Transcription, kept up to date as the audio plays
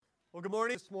Well, good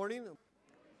morning. This morning,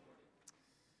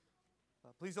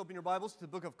 please open your Bibles to the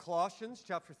book of Colossians,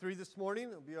 chapter 3 this morning.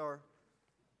 It'll be our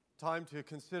time to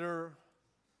consider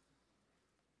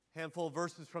a handful of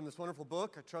verses from this wonderful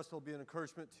book. I trust it will be an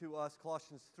encouragement to us.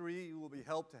 Colossians 3, you will be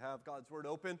helped to have God's Word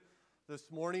open this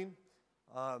morning.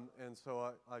 And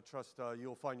so I trust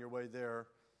you'll find your way there.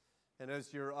 And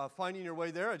as you're finding your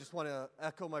way there, I just want to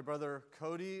echo my brother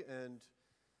Cody and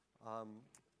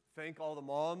thank all the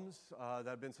moms that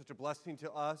have been such a blessing to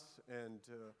us, and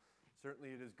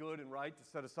certainly it is good and right to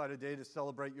set aside a day to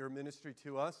celebrate your ministry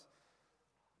to us.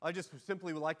 I just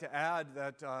simply would like to add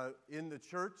that in the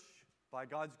church, by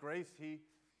God's grace, He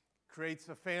creates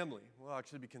a family. We'll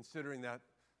actually be considering that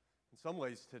in some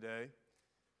ways today.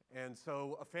 And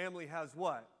so a family has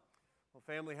what? Well,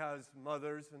 family has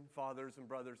mothers and fathers and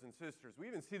brothers and sisters. We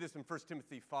even see this in 1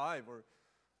 Timothy 5, where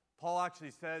Paul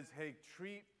actually says, hey,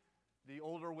 treat the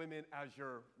older women as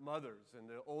your mothers, and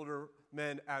the older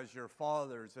men as your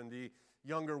fathers, and the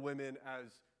younger women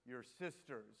as your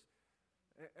sisters.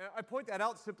 I point that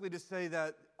out simply to say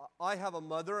that I have a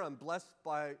mother. I'm blessed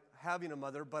by having a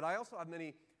mother, but I also have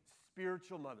many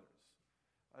spiritual mothers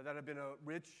that have been a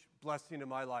rich blessing in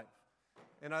my life.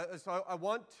 And so I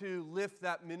want to lift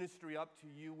that ministry up to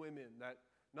you women, that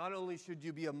not only should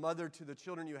you be a mother to the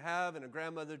children you have and a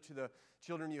grandmother to the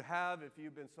children you have, if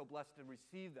you've been so blessed to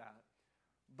receive that,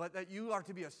 but that you are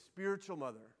to be a spiritual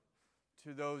mother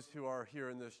to those who are here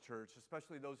in this church,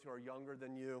 especially those who are younger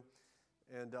than you.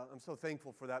 And I'm so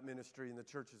thankful for that ministry, and the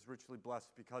church is richly blessed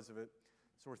because of it.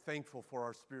 So we're thankful for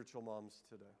our spiritual moms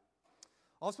today.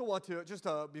 Also want to, just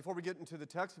before we get into the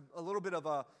text, a little bit of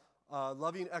a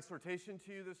loving exhortation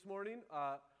to you this morning.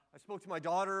 I spoke to my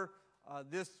daughter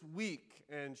this week,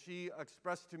 and she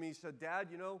expressed to me, said, Dad,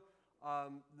 you know,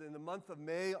 in the month of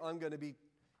May, I'm going to be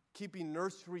keeping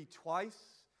nursery twice.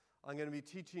 I'm going to be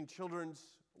teaching children's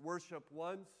worship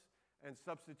once and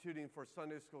substituting for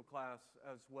Sunday school class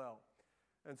as well.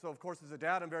 And so, of course, as a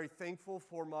dad, I'm very thankful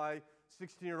for my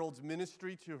 16-year-old's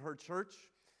ministry to her church,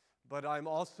 but I'm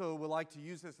also would like to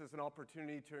use this as an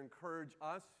opportunity to encourage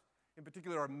us, in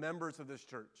particular our members of this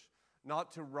church,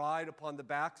 not to ride upon the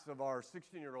backs of our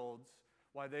 16-year-olds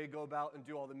while they go about and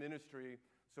do all the ministry,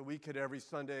 so we could every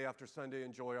Sunday after Sunday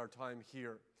enjoy our time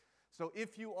here. So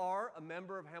if you are a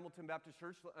member of Hamilton Baptist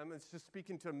Church, I'm just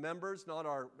speaking to members, not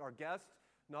our guests,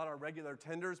 not our regular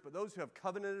attenders, but those who have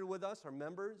covenanted with us, our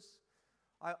members.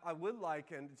 I would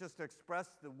like, and just to express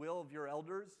the will of your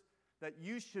elders, that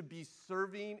you should be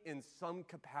serving in some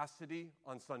capacity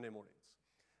on Sunday mornings.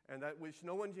 And that which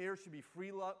no one here should be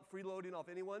freeloading off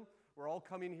anyone. We're all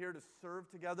coming here to serve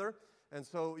together. And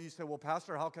so you say, well,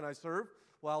 Pastor, how can I serve?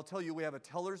 Well, I'll tell you, we have a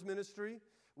teller's ministry.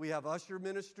 We have usher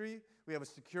ministry, we have a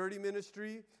security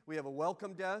ministry, we have a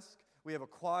welcome desk, we have a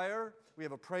choir, we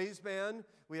have a praise band,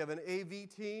 we have an AV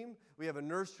team, we have a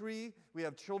nursery, we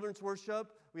have children's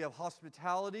worship, we have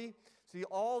hospitality. See,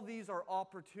 all these are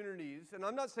opportunities, and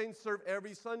I'm not saying serve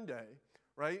every Sunday,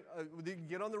 right? You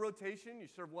get on the rotation, you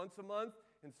serve once a month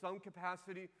in some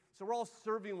capacity. So we're all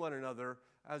serving one another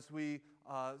as we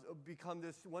become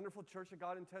this wonderful church that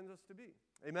God intends us to be.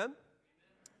 Amen?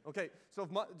 Okay, so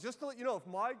just to let you know, if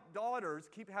my daughters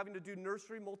keep having to do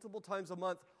nursery multiple times a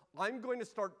month, I'm going to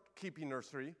start keeping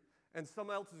nursery, and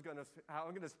someone else is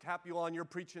I'm going to tap you on, you're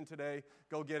preaching today,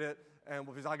 go get it, and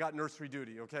because I got nursery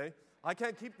duty, okay? I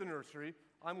can't keep the nursery.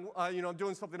 I'm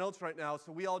doing something else right now,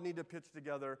 so we all need to pitch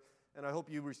together, and I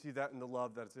hope you receive that in the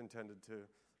love that it's intended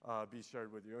to be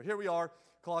shared with you. Here we are,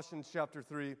 Colossians chapter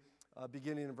 3,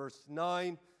 beginning in verse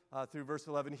 9 through verse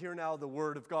 11. Hear now the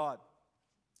word of God.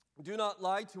 Do not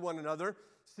lie to one another,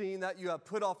 seeing that you have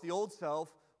put off the old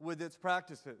self with its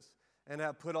practices, and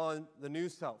have put on the new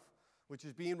self, which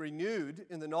is being renewed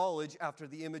in the knowledge after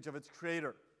the image of its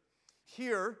creator.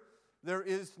 Here there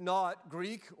is not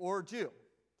Greek or Jew,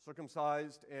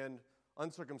 circumcised and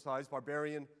uncircumcised,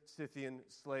 barbarian, Scythian,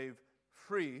 slave,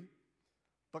 free,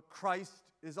 but Christ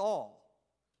is all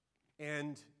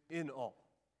and in all.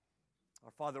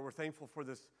 Our Father, we're thankful for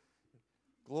this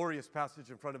glorious passage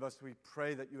in front of us. We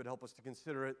pray that you would help us to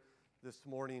consider it this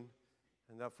morning,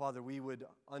 and that, Father, we would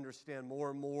understand more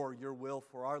and more your will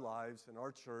for our lives and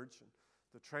our church and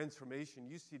the transformation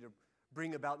you see to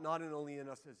bring about not only in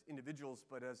us as individuals,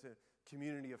 but as a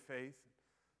community of faith.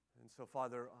 And so,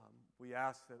 Father, we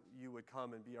ask that you would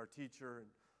come and be our teacher and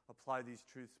apply these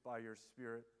truths by your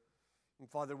Spirit. And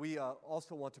Father, we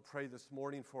also want to pray this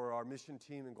morning for our mission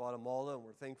team in Guatemala, and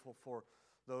we're thankful for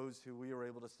those who we were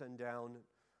able to send down.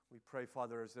 We pray,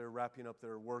 Father, as they're wrapping up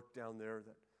their work down there,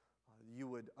 that you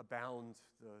would abound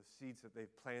the seeds that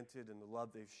they've planted and the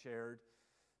love they've shared,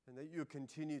 and that you would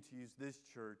continue to use this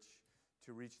church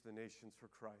to reach the nations for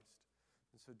Christ.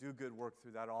 And so do good work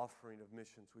through that offering of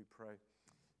missions, we pray.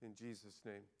 In Jesus'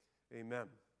 name, amen.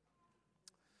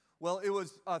 Well, it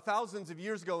was thousands of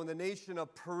years ago in the nation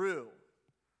of Peru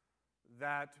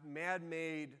that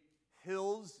man-made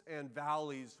hills and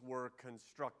valleys were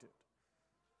constructed.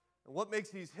 And what makes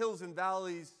these hills and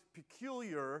valleys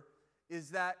peculiar is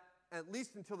that, at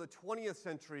least until the 20th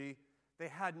century, they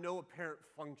had no apparent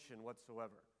function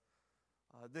whatsoever.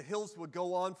 The hills would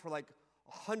go on for like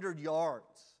 100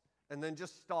 yards and then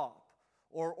just stop.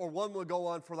 Or one would go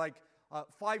on for like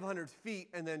 500 feet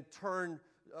and then turn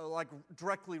like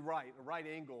directly right, a right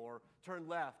angle, or turn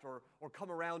left, or come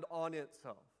around on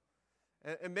itself.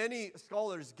 And many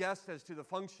scholars guessed as to the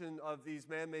function of these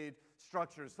man-made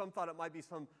structures. Some thought it might be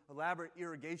some elaborate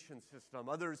irrigation system.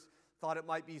 Others thought it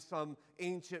might be some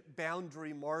ancient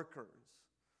boundary markers.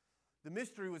 The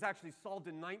mystery was actually solved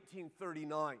in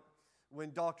 1939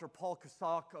 when Dr. Paul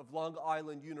Cusack of Long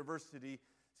Island University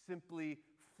simply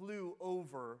flew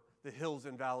over the hills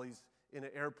and valleys in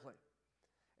an airplane.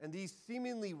 And these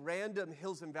seemingly random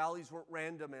hills and valleys weren't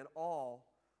random at all,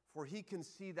 for he can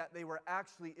see that they were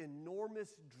actually enormous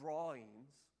drawings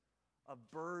of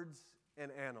birds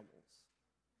and animals.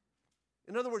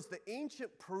 In other words, the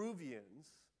ancient Peruvians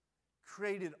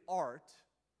created art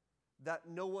that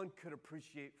no one could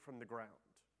appreciate from the ground.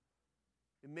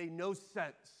 It made no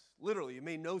sense, literally, it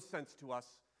made no sense to us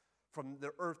from the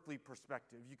earthly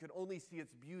perspective. You could only see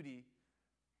its beauty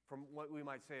from what we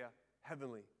might say a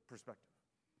heavenly perspective.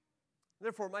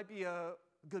 Therefore, it might be a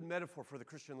good metaphor for the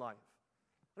Christian life.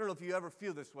 I don't know if you ever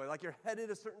feel this way, like you're headed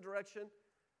a certain direction,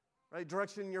 right?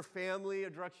 Direction in your family, a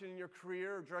direction in your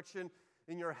career, a direction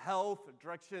in your health, a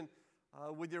direction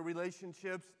with your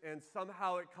relationships, and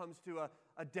somehow it comes to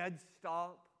a dead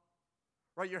stop,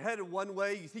 right? You're headed one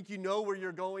way, you think you know where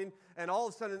you're going, and all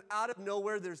of a sudden, out of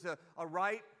nowhere, there's a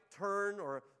right turn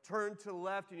or a turn to the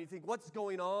left, and you think, what's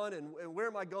going on, and where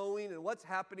am I going, and what's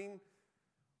happening?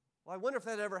 Well, I wonder if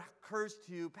that ever occurs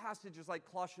to you. Passages like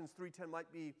Colossians 3:10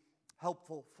 might be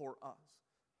helpful for us.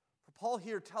 For Paul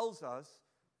here tells us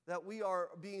that we are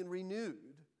being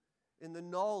renewed in the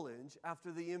knowledge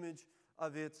after the image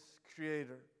of its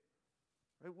creator.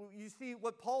 Right? You see,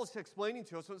 what Paul is explaining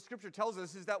to us, what Scripture tells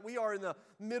us, is that we are in the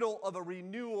middle of a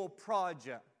renewal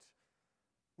project.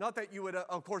 Not that you would,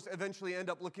 of course, eventually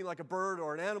end up looking like a bird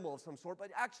or an animal of some sort,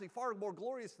 but actually far more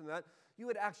glorious than that, you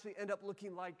would actually end up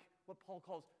looking like what Paul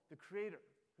calls the Creator,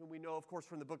 whom we know, of course,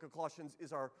 from the book of Colossians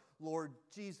is our Lord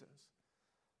Jesus.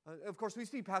 Of course, we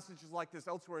see passages like this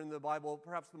elsewhere in the Bible.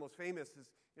 Perhaps the most famous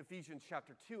is Ephesians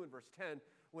chapter 2 and verse 10,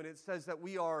 when it says that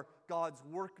we are God's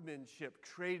workmanship,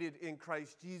 created in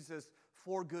Christ Jesus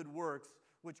for good works,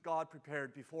 which God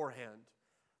prepared beforehand.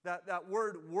 That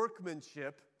word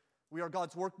workmanship, we are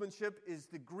God's workmanship, is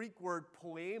the Greek word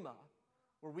poema,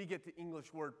 where we get the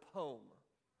English word poem.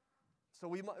 So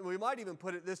we might even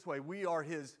put it this way: we are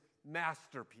His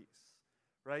masterpiece,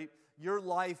 right? Your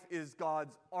life is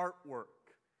God's artwork.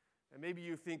 And maybe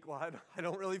you think, well, I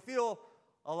don't really feel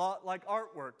a lot like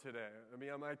artwork today. I mean,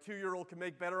 my 2-year-old can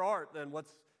make better art than what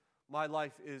my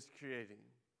life is creating.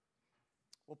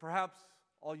 Well, perhaps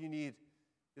all you need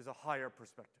is a higher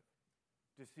perspective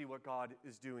to see what God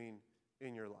is doing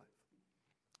in your life.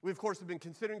 We, of course, have been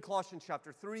considering Colossians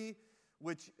chapter 3,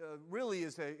 which really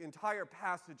is an entire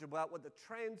passage about what the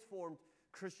transformed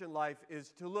Christian life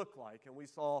is to look like. And we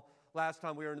saw last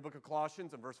time we were in the book of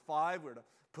Colossians, in verse 5, we're to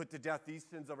put to death these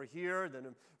sins over here. Then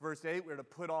in verse 8, we're to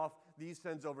put off these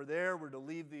sins over there. We're to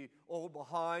leave the old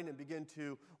behind and begin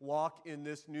to walk in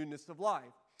this newness of life.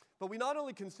 But we not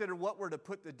only consider what we're to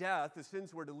put to death, the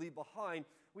sins we're to leave behind,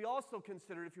 we also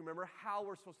consider, if you remember, how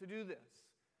we're supposed to do this.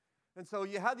 And so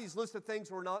you have these lists of things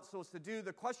we're not supposed to do.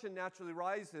 The question naturally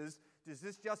rises, is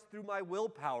this just through my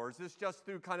willpower? Is this just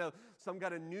through some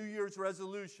kind of New Year's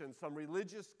resolution, some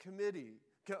religious commitment?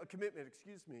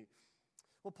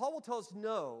 Well, Paul will tell us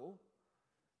no.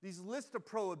 These lists of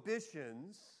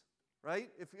prohibitions, right?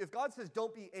 If God says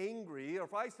don't be angry, or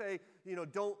if I say,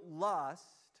 don't lust,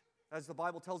 as the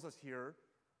Bible tells us here,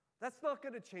 that's not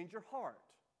going to change your heart,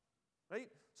 right?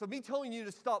 So me telling you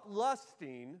to stop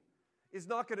lusting is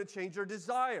not going to change your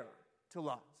desire to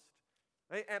lust.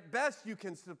 Right? At best, you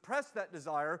can suppress that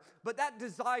desire, but that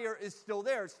desire is still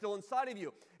there. It's still inside of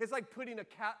you. It's like putting a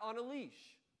cat on a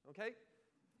leash, okay?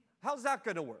 How's that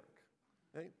going to work?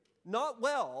 Right? Not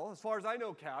well, as far as I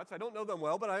know cats. I don't know them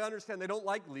well, but I understand they don't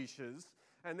like leashes,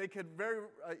 and they could very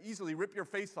easily rip your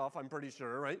face off, I'm pretty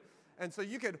sure, right? And so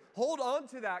you could hold on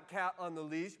to that cat on the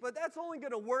leash, but that's only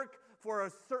going to work for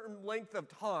a certain length of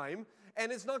time,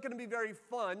 and it's not going to be very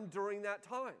fun during that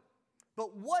time.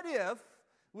 But what if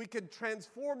we can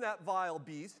transform that vile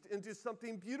beast into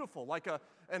something beautiful, like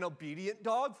an obedient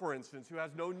dog, for instance, who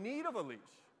has no need of a leash,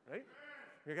 right?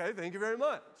 Okay, thank you very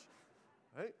much,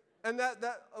 right? And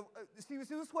see,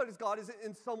 this is what God is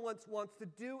in someone wants to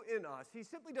do in us. He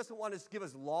simply doesn't want to give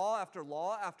us law after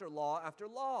law after law after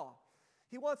law.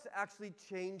 He wants to actually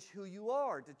change who you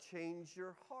are, to change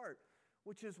your heart,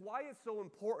 which is why it's so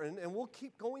important, and we'll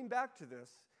keep going back to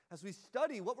this as we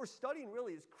study. What we're studying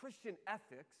really is Christian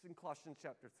ethics in Colossians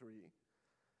chapter 3.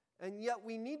 And yet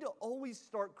we need to always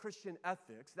start Christian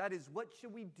ethics. That is, what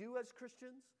should we do as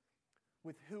Christians?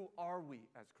 With who are we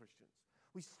as Christians?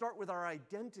 We start with our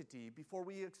identity before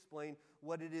we explain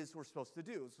what it is we're supposed to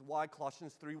do. This is why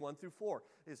Colossians 3, 1 through 4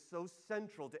 is so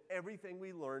central to everything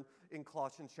we learn in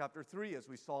Colossians chapter 3. As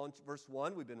we saw in verse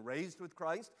 1, we've been raised with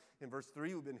Christ. In verse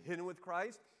 3, we've been hidden with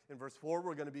Christ. In verse 4,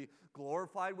 we're going to be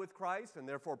glorified with Christ. And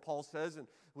therefore, Paul says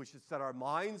we should set our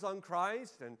minds on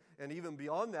Christ. And even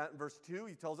beyond that, in verse 2,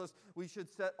 he tells us we should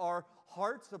set our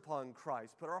hearts upon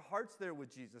Christ. Put our hearts there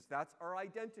with Jesus. That's our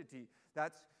identity.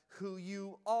 That's who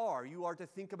you are. You are to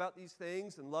think about these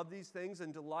things and love these things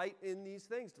and delight in these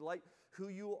things. Delight who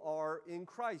you are in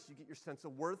Christ. You get your sense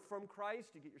of worth from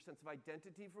Christ. You get your sense of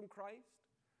identity from Christ.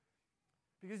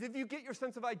 Because if you get your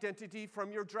sense of identity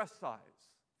from your dress size,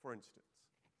 for instance,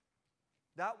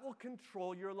 that will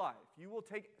control your life. You will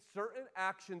take certain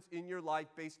actions in your life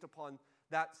based upon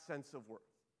that sense of worth.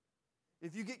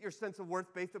 If you get your sense of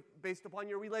worth based upon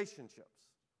your relationships,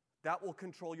 that will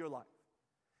control your life.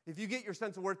 If you get your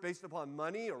sense of worth based upon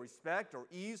money or respect or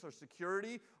ease or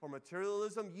security or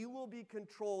materialism, you will be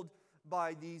controlled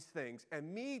by these things.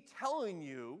 And me telling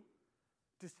you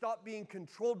to stop being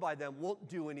controlled by them won't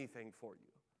do anything for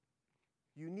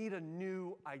you. You need a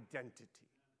new identity.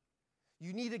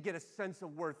 You need to get a sense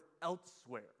of worth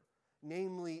elsewhere,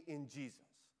 namely in Jesus.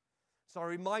 So I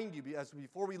remind you,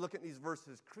 before we look at these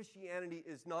verses, Christianity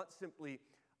is not simply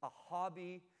a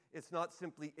hobby. It's not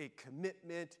simply a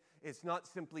commitment. It's not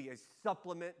simply a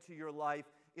supplement to your life.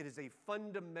 It is a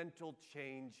fundamental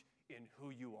change in who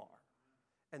you are.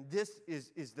 And this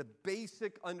is the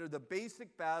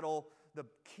basic battle, the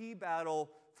key battle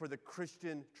for the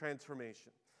Christian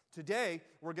transformation. Today,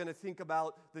 we're going to think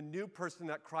about the new person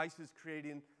that Christ is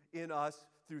creating in us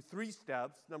through 3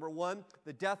 steps. Number 1,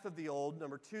 the death of the old.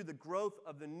 Number 2, the growth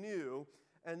of the new.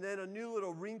 And then a new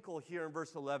little wrinkle here in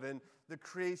verse 11, the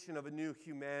creation of a new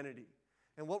humanity.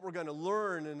 And what we're going to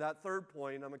learn in that third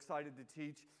point, I'm excited to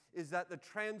teach, is that the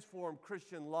transformed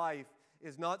Christian life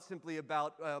is not simply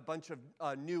about a bunch of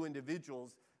new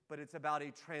individuals, but it's about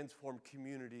a transformed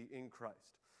community in Christ.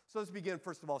 So let's begin,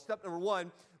 first of all. Step number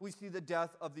 1, we see the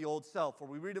death of the old self. Where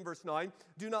we read in verse 9,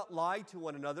 do not lie to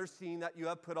one another, seeing that you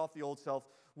have put off the old self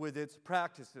with its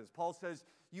practices. Paul says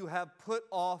you have put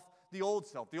off the old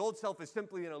self. The old self is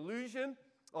simply an allusion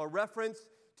or reference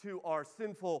to our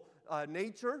sinful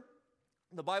nature.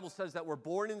 The Bible says that we're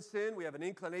born in sin. We have an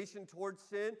inclination towards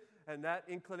sin, and that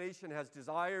inclination has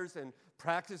desires and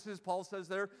practices, Paul says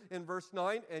there in verse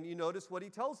 9. And you notice what he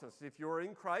tells us. If you're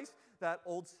in Christ, that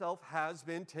old self has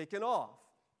been taken off.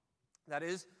 That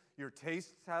is, your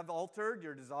tastes have altered,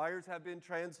 your desires have been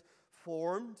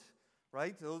transformed,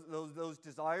 right? Those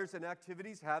desires and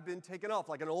activities have been taken off.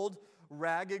 Like an old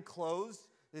ragged clothes,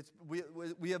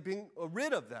 we have been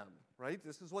rid of them, right?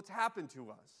 This is what's happened to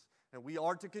us. And we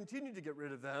are to continue to get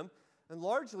rid of them, and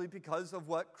largely because of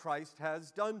what Christ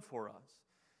has done for us.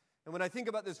 And when I think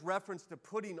about this reference to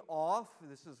putting off,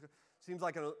 seems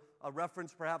like a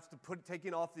reference perhaps to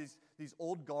taking off these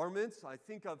old garments. I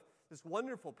think of this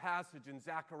wonderful passage in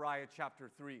Zechariah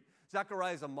chapter 3.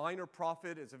 Zechariah is a minor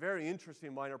prophet. It's a very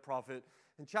interesting minor prophet.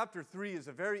 And chapter 3 is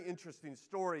a very interesting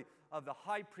story of the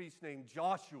high priest named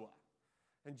Joshua.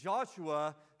 And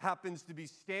Joshua happens to be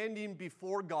standing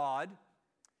before God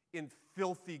in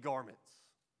filthy garments.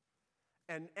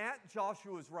 And at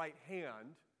Joshua's right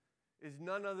hand is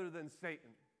none other than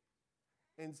Satan.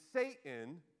 And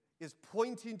Satan is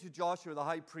pointing to Joshua, the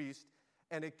high priest,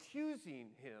 and accusing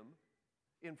him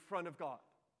in front of God.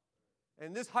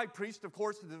 And this high priest, of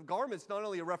course, the garment's not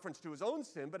only a reference to his own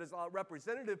sin, but as a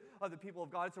representative of the people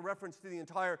of God, it's a reference to the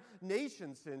entire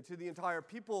nation's sin, to the entire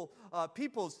people's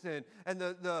sin. And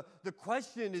the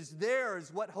question is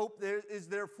what hope there is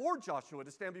there for Joshua to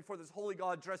stand before this holy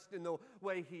God dressed in the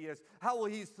way he is? How will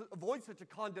he avoid such a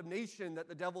condemnation that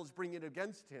the devil is bringing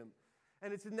against him?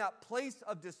 And it's in that place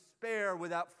of despair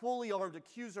with that fully armed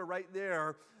accuser right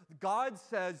there, God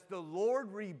says, "The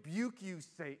Lord rebuke you,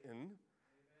 Satan."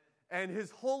 And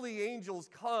his holy angels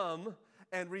come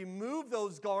and remove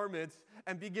those garments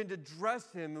and begin to dress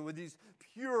him with these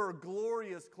pure,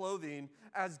 glorious clothing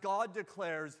as God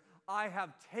declares, I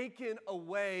have taken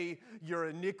away your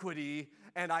iniquity,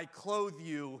 and I clothe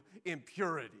you in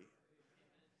purity.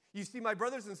 You see, my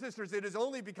brothers and sisters, it is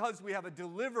only because we have a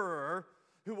deliverer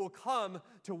who will come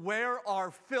to wear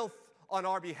our filth on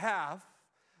our behalf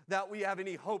that we have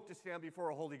any hope to stand before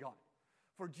a holy God.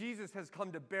 For Jesus has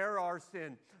come to bear our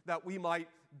sin that we might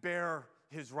bear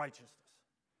his righteousness.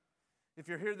 If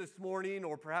you're here this morning,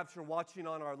 or perhaps you're watching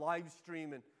on our live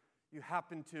stream and you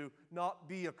happen to not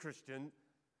be a Christian,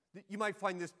 you might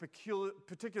find this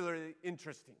particularly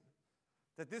interesting.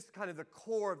 That this kind of the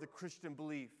core of the Christian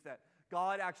belief, that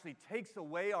God actually takes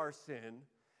away our sin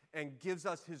and gives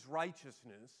us his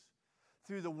righteousness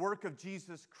through the work of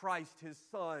Jesus Christ, his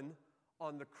Son,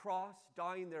 on the cross,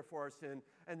 dying there for our sin,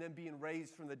 and then being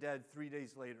raised from the dead 3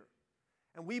 days later.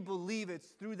 And we believe it's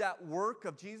through that work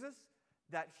of Jesus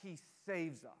that he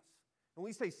saves us. When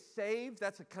we say saved,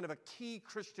 that's a kind of a key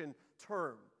Christian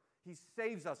term. He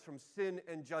saves us from sin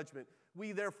and judgment.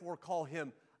 We therefore call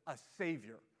him a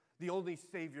Savior, the only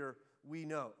Savior we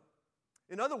know.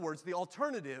 In other words, the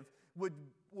alternative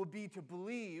would be to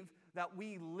believe that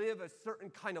we live a certain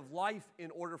kind of life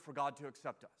in order for God to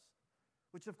accept us,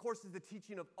 which of course is the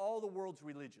teaching of all the world's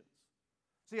religions.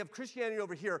 So you have Christianity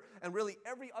over here, and really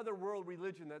every other world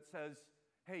religion that says,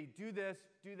 hey, do this,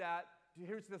 do that,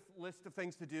 here's the list of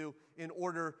things to do in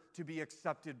order to be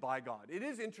accepted by God. It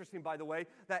is interesting, by the way,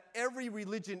 that every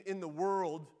religion in the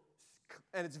world,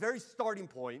 and its very starting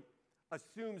point,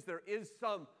 assumes there is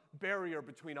some barrier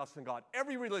between us and God.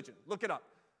 Every religion, look it up.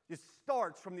 It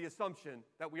starts from the assumption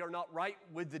that we are not right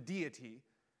with the deity,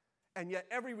 and yet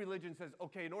every religion says,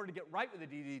 okay, in order to get right with the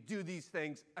deity, do these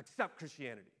things, accept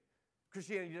Christianity.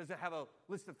 Christianity doesn't have a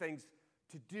list of things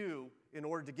to do in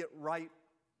order to get right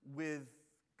with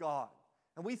God.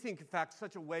 And we think, in fact,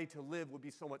 such a way to live would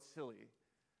be somewhat silly.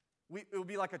 It would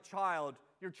be like a child,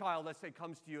 your child, let's say,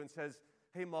 comes to you and says,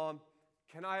 hey, Mom,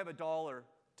 can I have $1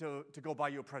 to go buy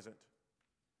you a present?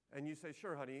 And you say,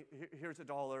 sure, honey, here's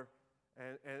 $1.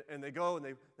 And they go and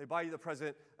they buy you the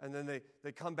present, and then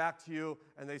they come back to you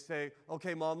and they say,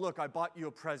 okay, Mom, look, I bought you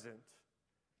a present.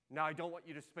 Now I don't want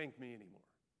you to spank me anymore.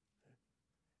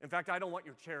 In fact, I don't want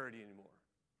your charity anymore.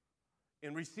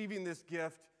 In receiving this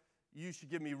gift, you should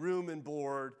give me room and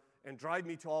board and drive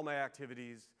me to all my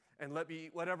activities and let me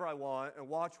eat whatever I want and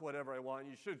watch whatever I want.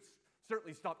 You should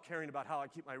certainly stop caring about how I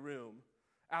keep my room.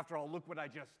 After all, look what I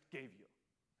just gave you.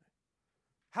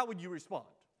 How would you respond?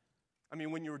 I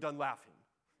mean, when you were done laughing.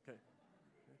 Okay.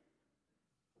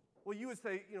 Well, you would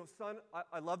say, son,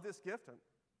 I love this gift.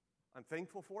 I'm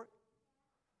thankful for it.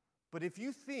 But if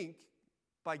you think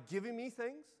by giving me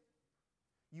things,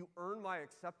 you earn my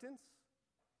acceptance,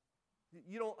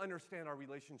 you don't understand our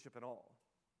relationship at all.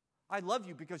 I love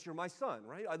you because you're my son,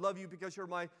 right? I love you because you're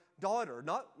my daughter.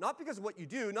 Not because of what you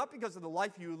do, not because of the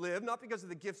life you live, not because of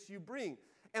the gifts you bring.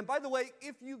 And by the way,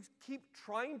 if you keep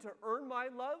trying to earn my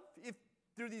love, if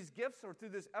through these gifts or through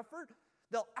this effort,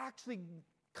 they'll actually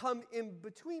come in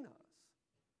between us.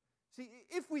 See,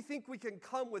 if we think we can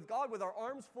come with God with our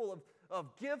arms full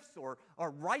of gifts or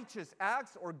righteous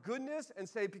acts or goodness and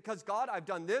say, because God, I've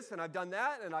done this and I've done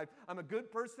that and I'm a good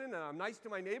person and I'm nice to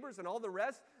my neighbors and all the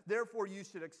rest, therefore you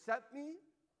should accept me,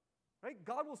 right?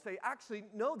 God will say, actually,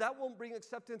 no, that won't bring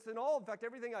acceptance at all. In fact,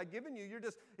 everything I've given you, you're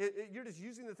just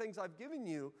using the things I've given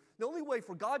you. The only way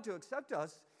for God to accept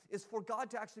us is for God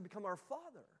to actually become our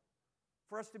Father,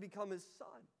 for us to become his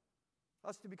son,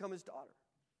 us to become his daughter.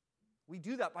 We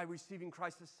do that by receiving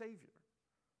Christ as Savior.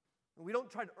 And we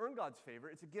don't try to earn God's favor.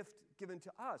 It's a gift given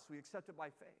to us. We accept it by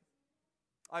faith.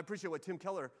 I appreciate what Tim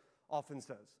Keller often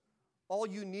says. All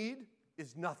you need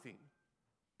is nothing,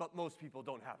 but most people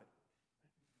don't have it.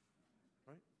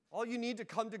 Right? All you need to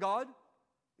come to God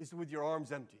is with your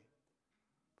arms empty.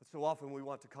 But so often we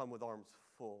want to come with arms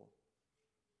full.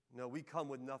 No, we come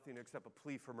with nothing except a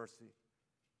plea for mercy.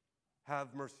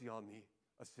 Have mercy on me,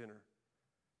 a sinner.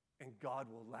 And God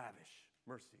will lavish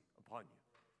mercy upon you.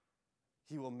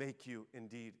 He will make you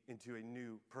indeed into a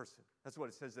new person. That's what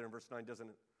it says there in verse 9, doesn't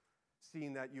it?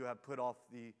 Seeing that you have put off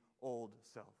the old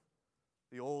self.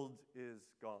 The old is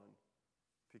gone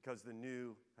because the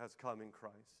new has come in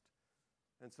Christ.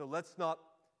 And so let's not,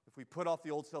 if we put off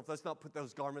the old self, let's not put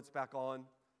those garments back on.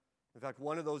 In fact,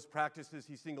 one of those practices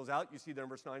he singles out, you see there in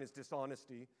verse 9, is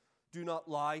dishonesty. Do not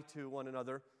lie to one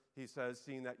another, he says,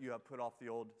 seeing that you have put off the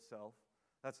old self.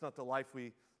 That's not the life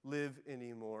we live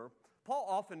anymore. Paul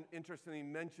often, interestingly,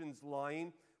 mentions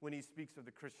lying when he speaks of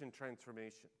the Christian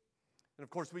transformation. And of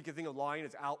course, we can think of lying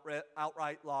as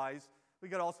outright lies. We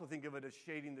could also think of it as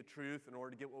shading the truth in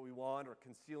order to get what we want, or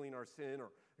concealing our sin,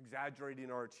 or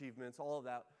exaggerating our achievements. All of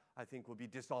that, I think, would be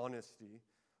dishonesty.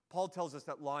 Paul tells us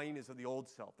that lying is of the old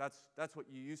self. That's what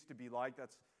you used to be like.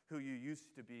 That's who you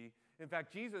used to be. In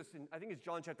fact, Jesus, I think it's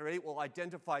John chapter 8, will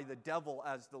identify the devil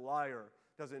as the liar,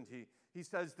 doesn't he? He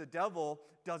says the devil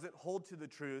doesn't hold to the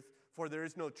truth, for there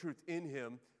is no truth in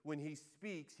him. When he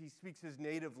speaks his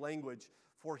native language,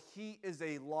 for he is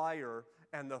a liar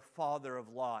and the father of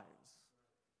lies.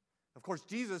 Of course,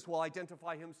 Jesus will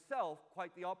identify himself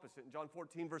quite the opposite. In John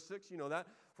 14, verse 6, you know that.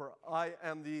 For I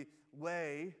am the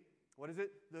way, what is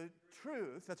it? The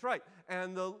truth, that's right,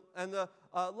 and the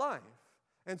life.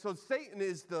 And so Satan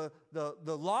is the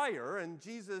liar, and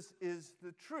Jesus is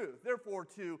the truth. Therefore,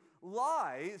 to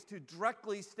lie is to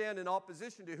directly stand in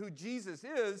opposition to who Jesus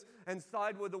is and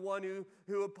side with the one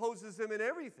who opposes him in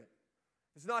everything.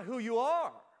 It's not who you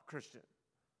are, Christian.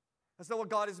 That's not what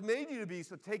God has made you to be.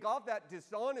 So take off that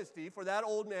dishonesty, for that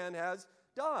old man has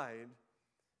died.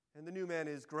 And the new man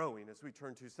is growing, as we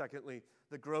turn to, secondly,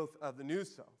 the growth of the new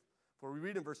self. For we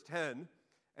read in verse 10,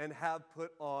 and have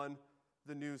put on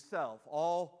the new self.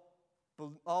 All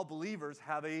believers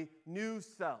have a new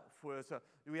self.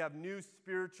 We have new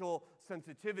spiritual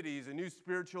sensitivities and new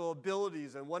spiritual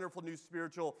abilities and wonderful new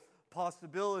spiritual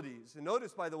possibilities. And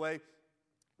notice, by the way,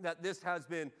 that this has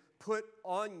been put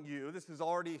on you. This has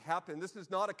already happened. This is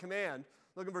not a command.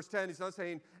 Look at verse 10. He's not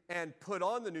saying, and put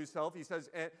on the new self. He says,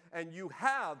 and you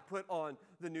have put on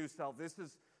the new self. This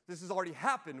has already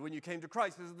happened when you came to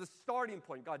Christ. This is the starting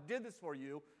point. God did this for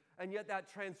you. And yet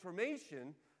that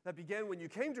transformation that began when you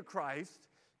came to Christ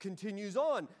continues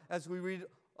on as we read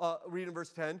in verse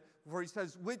 10, where he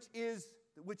says, which is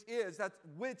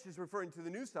referring to the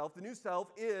new self. The new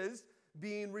self is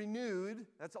being renewed,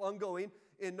 that's ongoing,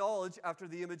 in knowledge after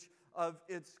the image of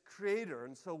its creator.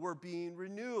 And so we're being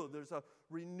renewed. There's a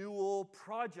renewal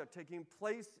project taking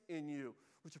place in you,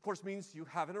 which of course means you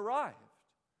haven't arrived.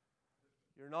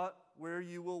 You're not where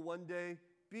you will one day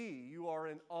be. You are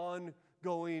an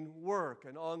ongoing work,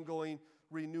 an ongoing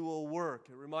renewal work.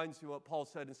 It reminds me what Paul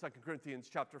said in 2 Corinthians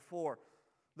chapter 4.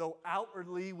 Though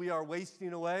outwardly we are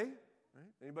wasting away,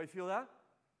 right? Anybody feel that?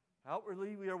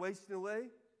 Outwardly we are wasting away,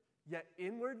 yet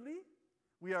inwardly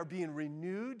we are being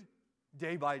renewed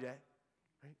day by day.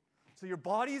 Right? So your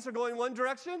bodies are going one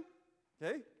direction,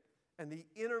 okay? And the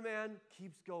inner man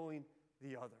keeps going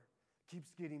the other,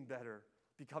 keeps getting better,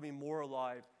 becoming more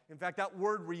alive. In fact, that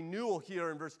word renewal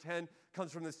here in verse 10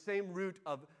 comes from the same root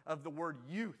of the word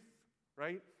youth,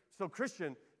 right? So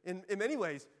Christian, in many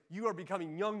ways, you are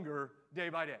becoming younger day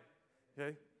by day,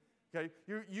 okay? Okay?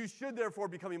 You should therefore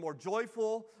becoming more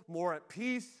joyful, more at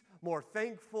peace, more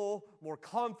thankful, more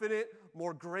confident,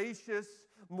 more gracious,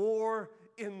 more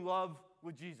in love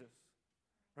with Jesus,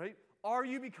 right? Are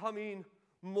you becoming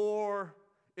more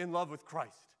in love with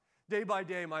Christ? Day by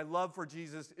day, my love for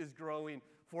Jesus is growing.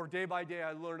 For day by day,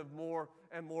 I learn of more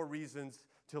and more reasons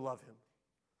to love him.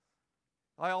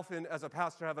 I often, as a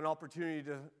pastor, have an opportunity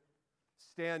to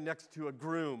stand next to a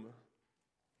groom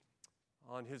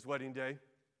on his wedding day.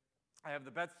 I have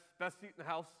the best seat in the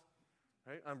house.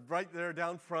 Right? I'm right there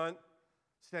down front,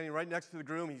 standing right next to the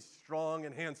groom. He's strong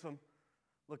and handsome,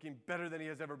 looking better than he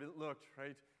has ever looked,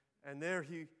 right? And there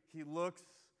he looks,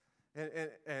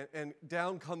 and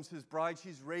down comes his bride.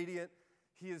 She's radiant.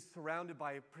 He is surrounded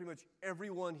by pretty much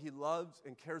everyone he loves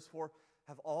and cares for,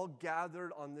 have all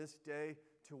gathered on this day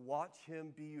to watch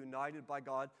him be united by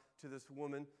God to this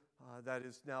woman that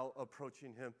is now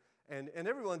approaching him. And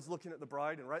everyone's looking at the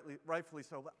bride, and rightfully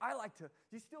so. But I like to, do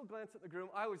you still glance at the groom?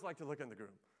 I always like to look at the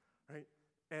groom, right?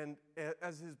 And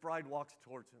as his bride walks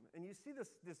towards him. And you see this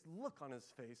look on his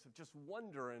face of just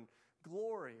wonder and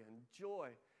glory and joy.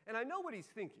 And I know what he's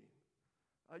thinking.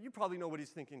 You probably know what he's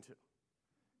thinking too.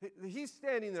 He's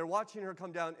standing there watching her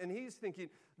come down, and he's thinking,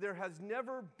 there has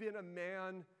never been a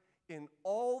man in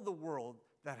all the world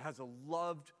that has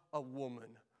loved a woman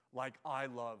like I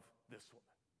love this woman.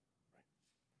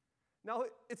 Now,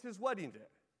 it's his wedding day,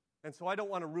 and so I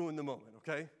don't want to ruin the moment,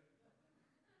 okay?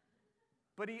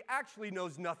 But he actually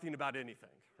knows nothing about anything,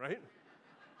 right?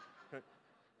 Okay.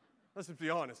 Let's just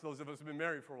be honest, those of us who have been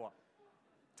married for a while.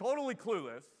 Totally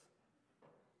clueless.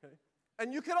 Okay?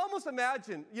 And you could almost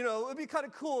imagine, it would be kind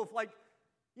of cool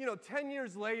if 10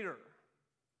 years later,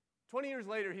 20 years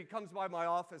later, he comes by my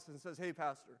office and says, hey,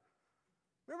 Pastor,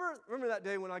 remember that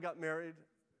day when I got married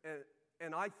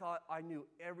and I thought I knew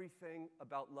everything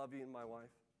about loving my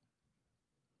wife?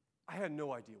 I had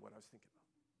no idea what I was thinking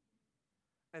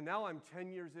about. And now I'm 10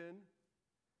 years in,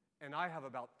 and I have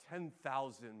about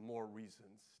 10,000 more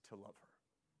reasons to love her.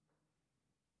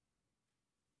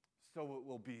 So it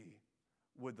will be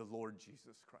with the Lord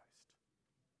Jesus Christ.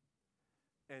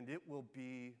 And it will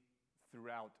be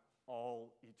throughout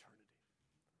all eternity.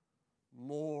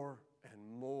 More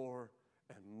and more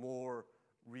and more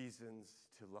reasons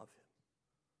to love him.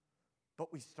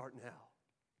 But we start now.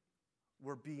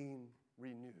 We're being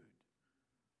renewed,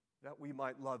 that we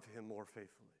might love him more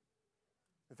faithfully.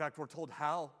 In fact, we're told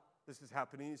how this is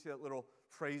happening. You see that little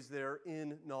phrase there,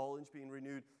 in knowledge, being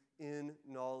renewed in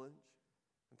knowledge.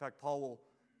 In fact, Paul will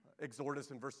exhort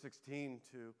us in verse 16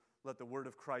 to let the word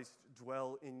of Christ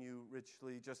dwell in you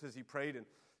richly, just as he prayed in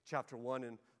chapter 1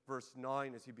 and verse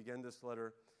 9 as he began this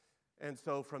letter. And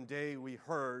so from day we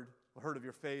heard of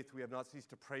your faith, we have not ceased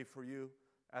to pray for you,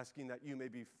 asking that you may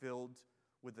be filled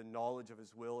with the knowledge of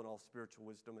his will and all spiritual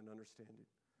wisdom and understanding.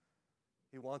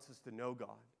 He wants us to know God.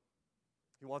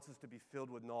 He wants us to be filled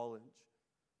with knowledge.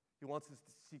 He wants us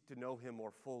to seek to know him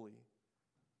more fully.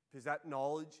 Because that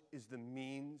knowledge is the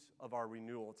means of our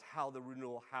renewal. It's how the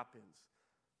renewal happens.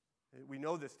 We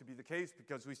know this to be the case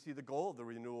because we see the goal of the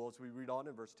renewal as we read on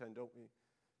in verse 10, don't we?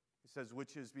 It says,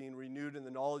 which is being renewed in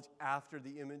the knowledge after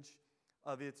the image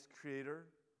of its creator.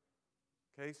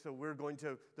 Okay, so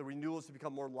the renewal is to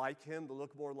become more like him, to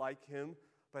look more like him.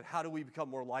 But how do we become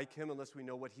more like him unless we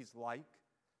know what he's like?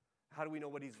 How do we know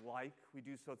what he's like? We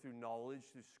do so through knowledge,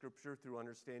 through Scripture, through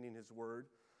understanding his word.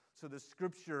 So the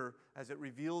Scripture, as it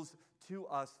reveals to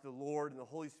us the Lord and the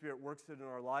Holy Spirit works it in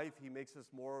our life, he makes us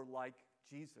more like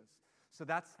Jesus. So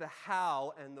that's the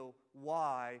how and the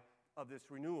why of this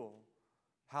renewal.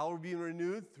 How are we being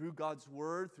renewed? Through God's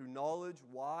word, through knowledge.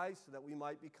 Why? So that we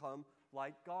might become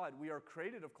like God. We are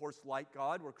created, of course, like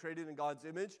God. We're created in God's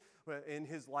image. In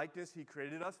his likeness, he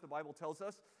created us, the Bible tells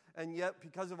us. And yet,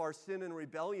 because of our sin and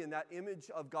rebellion, that image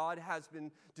of God has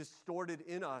been distorted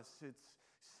in us.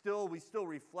 We still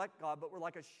reflect God, but we're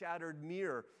like a shattered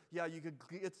mirror. Yeah, you could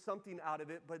get something out of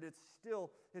it, but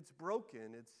it's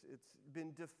broken. It's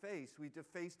been defaced. We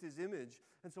defaced his image.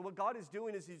 And so what God is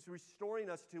doing is he's restoring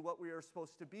us to what we are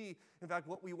supposed to be. In fact,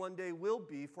 what we one day will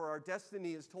be, for our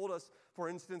destiny is told us, for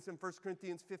instance, in 1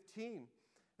 Corinthians 15.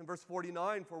 In verse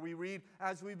 49, for we read,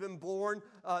 as we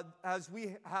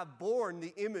have borne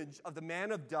the image of the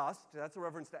man of dust, that's a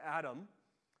reference to Adam,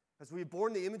 as we have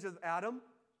borne the image of Adam,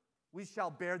 we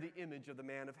shall bear the image of the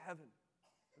man of heaven,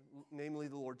 namely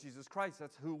the Lord Jesus Christ.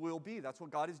 That's who we'll be. That's what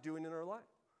God is doing in our life.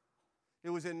 It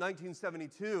was in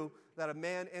 1972 that a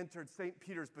man entered St.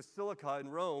 Peter's Basilica in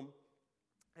Rome,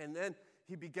 and then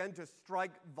he began to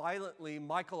strike violently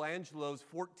Michelangelo's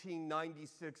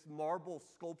 1496 marble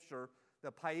sculpture,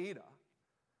 the Pieta.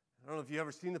 I don't know if you've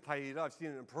ever seen the Pieta. I've seen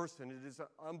it in person. It is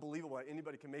unbelievable that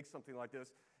anybody can make something like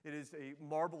this. It is a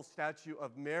marble statue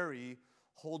of Mary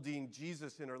holding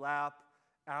Jesus in her lap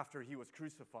after he was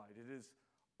crucified. It is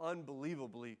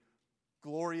unbelievably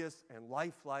glorious and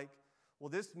lifelike. Well,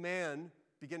 this man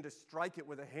began to strike it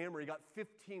with a hammer. He got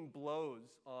 15 blows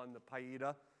on the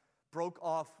Pieta, broke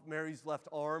off Mary's left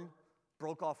arm,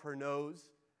 broke off her nose,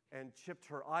 and chipped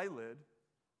her eyelid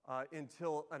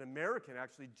until an American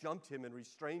actually jumped him and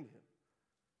restrained him.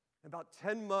 About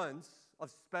 10 months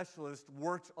of specialists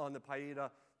worked on the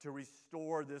Pieta to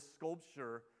restore this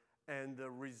sculpture, and the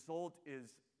result is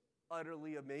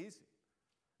utterly amazing.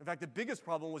 In fact, the biggest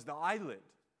problem was the eyelid,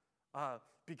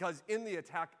 because in the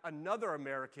attack, another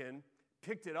American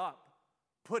picked it up,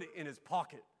 put it in his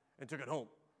pocket, and took it home.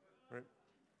 Right?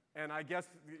 And I guess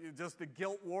just the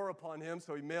guilt wore upon him,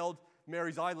 so he mailed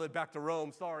Mary's eyelid back to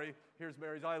Rome. Sorry, here's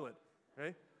Mary's eyelid.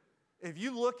 Right? If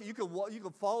you look, you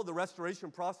can follow the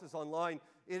restoration process online.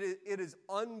 It is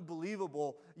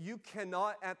unbelievable. You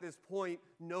cannot, at this point,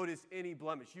 notice any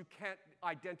blemish. You can't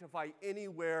identify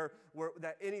anywhere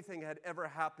that anything had ever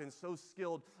happened. So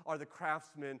skilled are the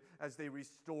craftsmen as they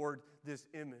restored this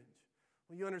image.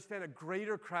 Well, you understand, a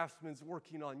greater craftsman's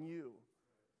working on you.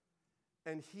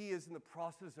 And he is in the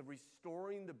process of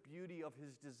restoring the beauty of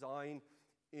his design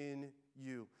in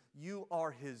you. You are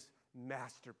his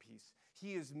masterpiece.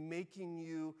 He is making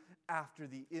you after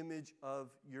the image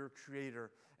of your Creator.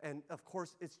 And of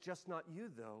course, it's just not you,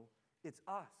 though. It's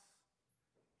us.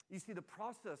 You see the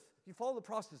process, you follow the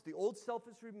process. The old self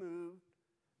is removed,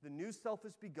 the new self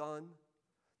is begun,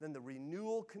 then the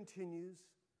renewal continues,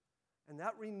 and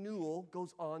that renewal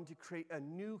goes on to create a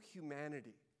new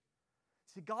humanity.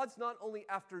 See, God's not only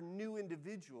after new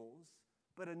individuals,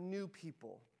 but a new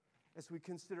people, as we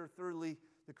consider thirdly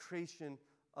the creation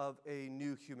of a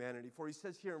new humanity. For he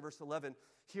says here in verse 11,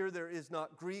 here there is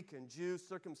not Greek and Jew,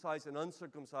 circumcised and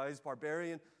uncircumcised,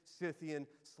 barbarian, Scythian,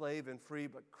 slave and free,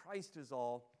 but Christ is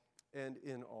all and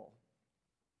in all.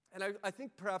 And I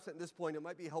think perhaps at this point it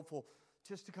might be helpful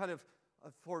just to kind of,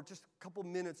 for just a couple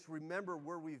minutes, remember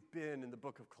where we've been in the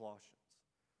book of Colossians.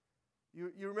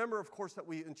 You remember, of course, that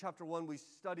in chapter 1 we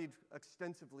studied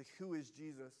extensively who is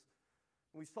Jesus.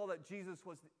 And we saw that Jesus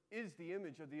is the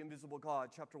image of the invisible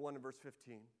God, chapter 1 and verse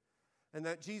 15. and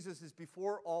that Jesus is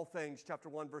before all things, chapter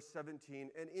 1, verse 17,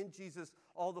 and in Jesus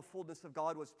all the fullness of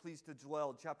God was pleased to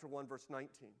dwell, chapter 1, verse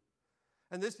 19.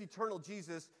 And this eternal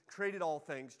Jesus created all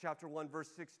things, chapter 1, verse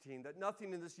 16, that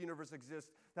nothing in this universe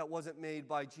exists that wasn't made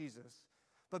by Jesus.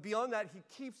 But beyond that, he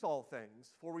keeps all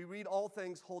things, for we read all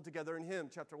things hold together in him,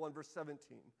 chapter 1, verse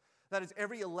 17. That is,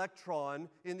 every electron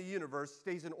in the universe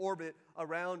stays in orbit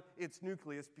around its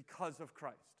nucleus because of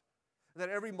Christ. That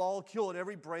every molecule and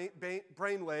every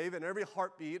brainwave and every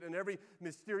heartbeat and every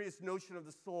mysterious notion of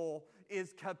the soul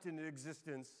is kept in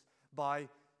existence by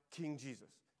King Jesus.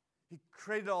 He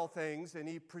created all things and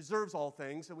he preserves all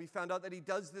things, and we found out that he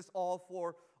does this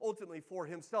all ultimately for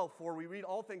himself. For we read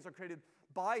all things are created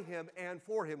by him and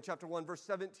for him, chapter 1, verse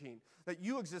 17. That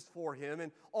you exist for him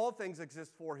and all things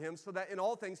exist for him, so that in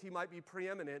all things he might be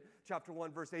preeminent, chapter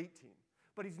 1, verse 18.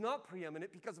 But he's not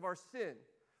preeminent because of our sin.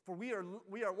 For we are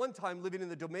at one time living in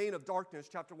the domain of darkness,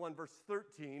 chapter 1, verse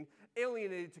 13,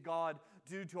 alienated to God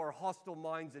due to our hostile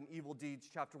minds and evil deeds,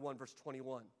 chapter 1, verse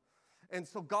 21. And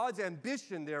so God's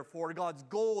ambition, therefore, God's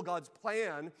goal, God's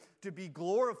plan to be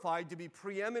glorified, to be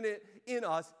preeminent in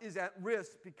us is at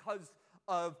risk because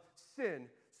of sin.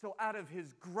 So out of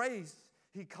his grace,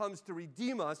 he comes to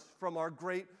redeem us from our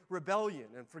great rebellion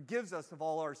and forgives us of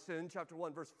all our sin, chapter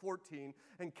 1, verse 14,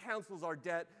 and cancels our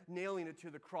debt, nailing it to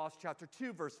the cross, chapter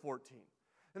 2, verse 14.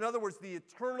 In other words, the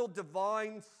eternal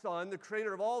divine Son, the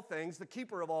creator of all things, the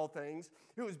keeper of all things,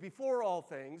 who is before all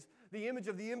things, the image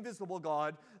of the invisible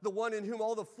God, the one in whom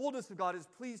all the fullness of God is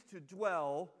pleased to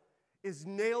dwell, is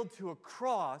nailed to a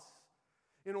cross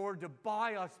in order to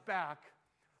buy us back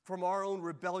from our own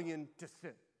rebellion to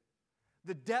sin.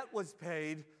 The debt was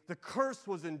paid, the curse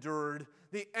was endured,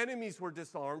 the enemies were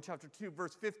disarmed, chapter 2,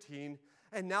 verse 15,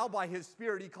 and now by his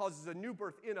Spirit he causes a new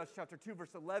birth in us, chapter 2,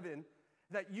 verse 11,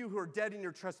 that you who are dead in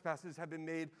your trespasses have been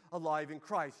made alive in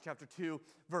Christ, chapter 2,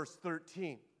 verse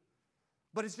 13.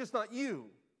 But it's just not you.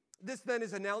 This then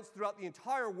is announced throughout the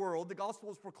entire world. The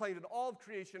gospel is proclaimed in all of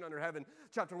creation under heaven,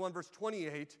 chapter 1, verse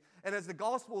 28. And as the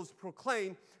gospel is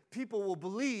proclaimed, people will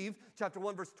believe, chapter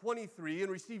 1, verse 23,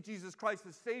 and receive Jesus Christ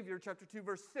as Savior, chapter 2,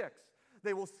 verse 6.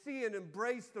 They will see and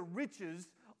embrace the riches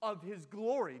of his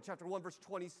glory, chapter 1, verse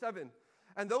 27.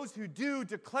 And those who do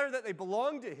declare that they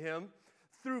belong to him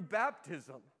through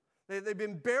baptism. They've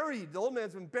been buried. The old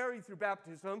man's been buried through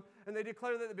baptism, and they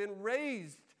declare that they've been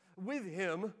raised with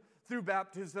him through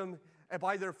baptism and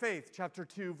by their faith, chapter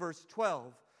 2, verse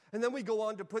 12. And then we go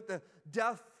on to put the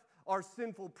death, our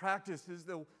sinful practices,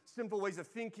 the sinful ways of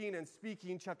thinking and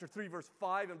speaking, chapter 3, verse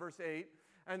 5 and verse 8.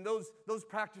 And those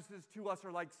practices to us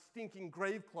are like stinking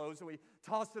grave clothes, and we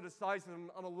toss it aside and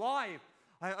I'm alive.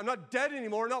 I'm not dead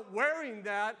anymore. I'm not wearing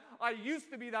that. I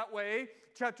used to be that way,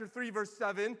 chapter 3, verse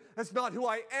 7. That's not who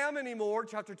I am anymore,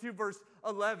 chapter 2, verse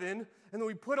 11. And then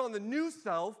we put on the new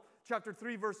self, chapter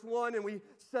 3, verse 1, and we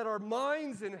set our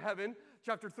minds in heaven,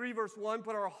 chapter 3, verse 1,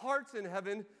 put our hearts in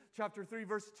heaven, chapter 3,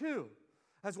 verse 2.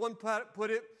 As one put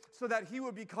it, so that he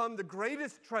would become the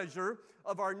greatest treasure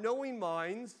of our knowing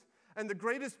minds and the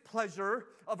greatest pleasure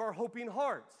of our hoping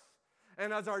hearts.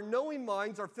 And as our knowing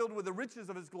minds are filled with the riches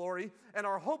of his glory and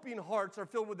our hoping hearts are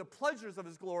filled with the pleasures of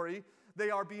his glory, they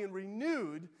are being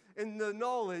renewed in the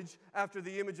knowledge after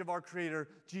the image of our Creator,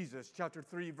 Jesus, chapter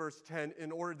 3, verse 10,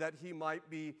 in order that he might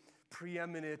be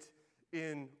preeminent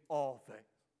in all things.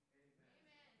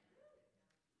 Amen.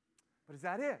 But is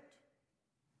that it?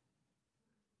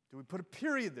 Do we put a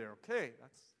period there? Okay,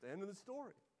 that's the end of the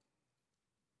story.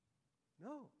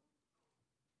 No.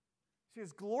 See,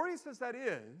 as glorious as that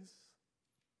is,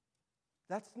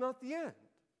 that's not the end.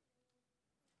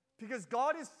 Because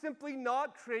God is simply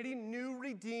not creating new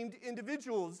redeemed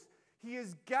individuals. He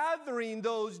is gathering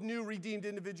those new redeemed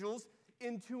individuals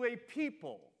into a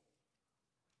people,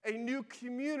 a new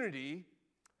community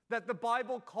that the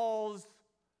Bible calls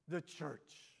the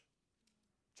church.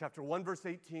 Chapter 1, verse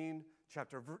 18,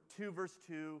 chapter 2, verse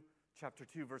 2, chapter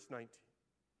 2, verse 19.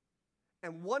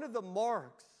 And one of the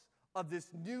marks of this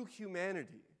new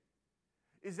humanity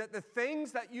is that the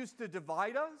things that used to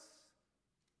divide us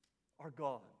are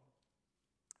gone.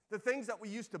 The things that we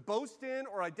used to boast in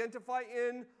or identify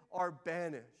in are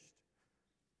banished.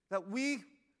 That we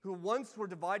who once were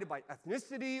divided by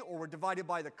ethnicity or were divided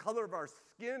by the color of our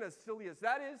skin, as silly as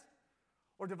that is,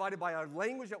 or divided by our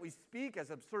language that we speak, as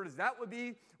absurd as that would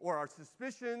be, or our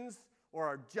suspicions, or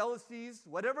our jealousies,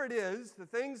 whatever it is, the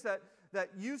things that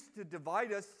used to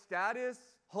divide us, status,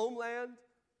 homeland,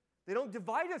 they don't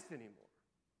divide us anymore.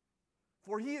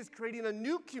 For he is creating a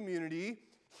new community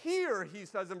here, he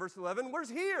says in verse 11. Where's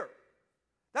here?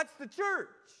 That's the church.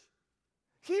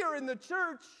 Here in the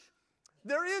church,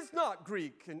 There is not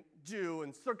Greek and Jew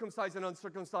and circumcised and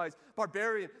uncircumcised,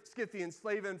 barbarian, Scythian,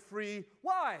 slave and free.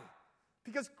 Why?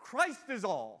 Because Christ is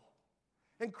all,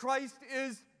 and Christ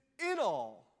is in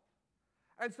all.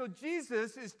 And so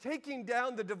Jesus is taking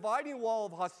down the dividing wall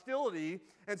of hostility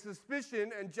and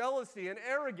suspicion and jealousy and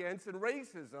arrogance and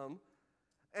racism,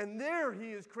 and there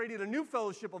he is creating a new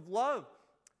fellowship of love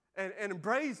and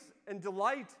embrace and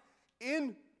delight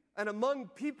in and among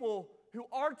people who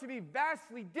are to be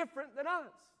vastly different than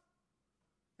us.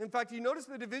 In fact, you notice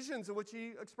the divisions in which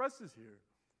he expresses here.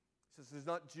 He says there's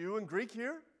not Jew and Greek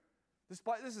here. This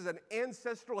is an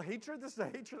ancestral hatred. This is a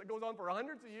hatred that goes on for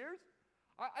hundreds of years.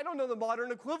 I don't know the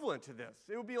modern equivalent to this.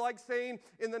 It would be like saying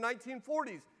in the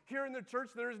 1940s, here in the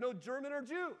church there is no German or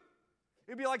Jew.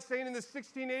 It would be like saying in the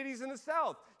 1680s in the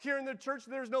South, here in the church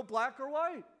there is no black or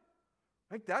white.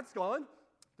 Right? That's gone.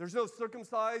 There's no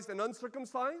circumcised and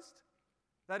uncircumcised.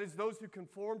 That is, those who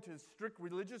conform to strict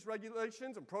religious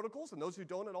regulations and protocols and those who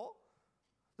don't at all.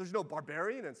 There's no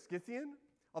barbarian and Scythian.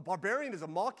 A barbarian is a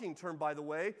mocking term, by the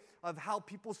way, of how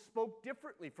people spoke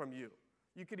differently from you.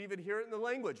 You could even hear it in the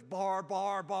language. Bar,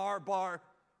 bar, bar, bar,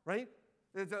 right?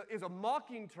 It's a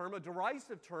mocking term, a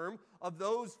derisive term of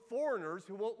those foreigners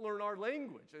who won't learn our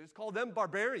language. It's called them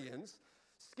barbarians.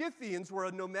 Scythians were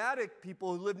a nomadic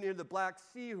people who lived near the Black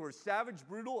Sea who were savage,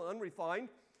 brutal, and unrefined.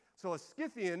 So a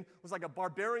Scythian was like a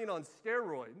barbarian on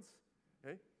steroids.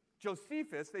 Okay?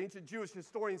 Josephus, the ancient Jewish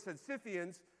historian, said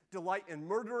Scythians delight in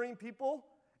murdering people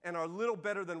and are little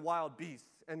better than wild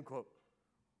beasts, end quote.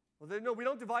 Well, no, we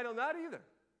don't divide on that either.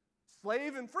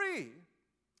 Slave and free.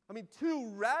 I mean,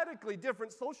 two radically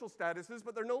different social statuses,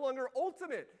 but they're no longer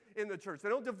ultimate in the church. They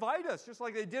don't divide us, just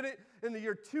like they did it in the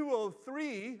year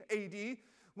 203 AD,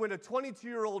 when a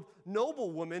 22-year-old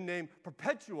noblewoman named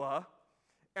Perpetua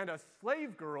and a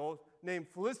slave girl named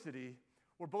Felicity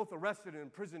were both arrested and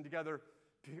imprisoned together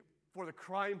for the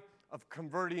crime of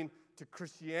converting to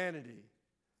Christianity.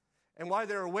 And while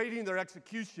they were awaiting their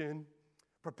execution,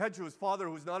 Perpetua's father,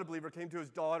 who was not a believer, came to his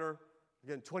daughter,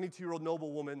 again, 22-year-old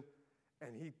noblewoman,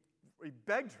 and he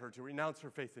begged her to renounce her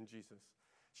faith in Jesus.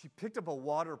 She picked up a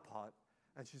water pot,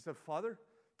 and she said, "Father,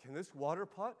 can this water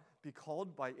pot be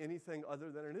called by anything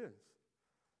other than it is?"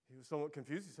 He was somewhat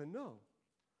confused. He said, "No."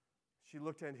 She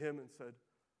looked at him and said,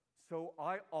 "So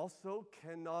I also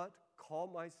cannot call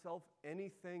myself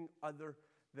anything other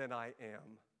than I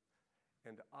am,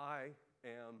 and I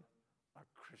am a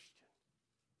Christian."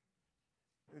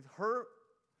 Her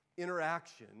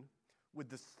interaction with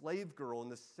the slave girl in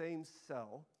the same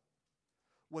cell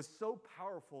was so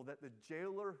powerful that the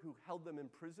jailer who held them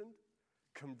imprisoned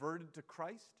converted to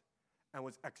Christ and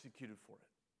was executed for it.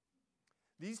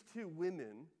 These two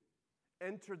women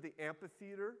entered the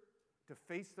amphitheater to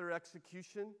face their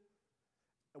execution.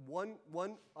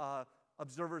 One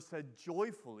observer said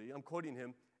joyfully, I'm quoting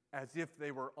him, as if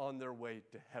they were on their way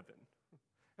to heaven.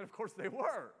 And of course they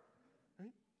were.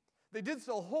 Right? They did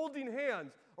so holding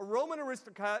hands, a Roman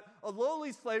aristocrat, a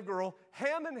lowly slave girl,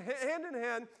 hand in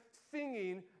hand,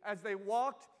 singing as they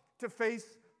walked to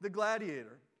face the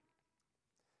gladiator.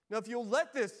 Now, if you'll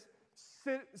let this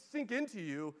sink into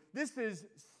you, this is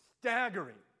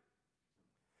staggering.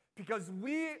 Because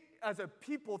we, as a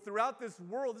people throughout this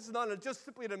world, this is not just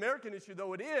simply an American issue,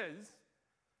 though it is,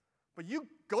 but you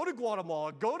go to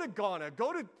Guatemala, go to Ghana,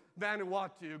 go to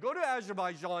Vanuatu, go to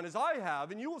Azerbaijan, as I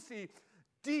have, and you will see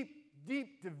deep,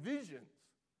 deep divisions.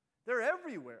 They're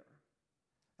everywhere.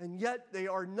 And yet they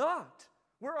are not.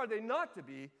 Where are they not to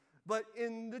be? But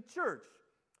in the church.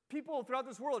 People throughout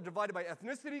this world are divided by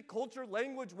ethnicity, culture,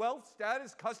 language, wealth,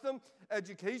 status, custom,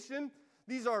 education.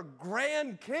 These are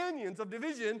grand canyons of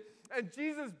division, and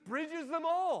Jesus bridges them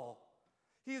all.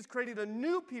 He has created a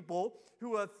new people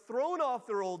who have thrown off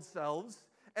their old selves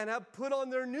and have put on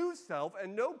their new self,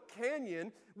 and no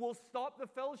canyon will stop the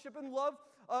fellowship and love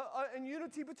and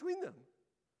unity between them.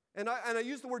 And I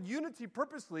use the word unity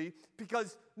purposely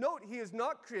because, note, he is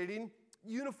not creating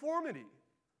uniformity.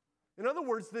 In other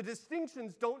words, the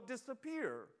distinctions don't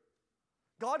disappear.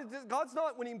 God's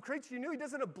not, when he creates you new, he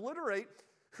doesn't obliterate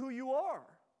who you are.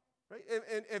 Right?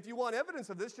 And if you want evidence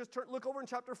of this, just look over in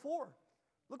chapter 4.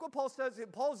 Look what Paul says.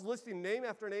 Paul is listing name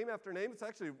after name after name. It's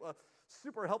actually a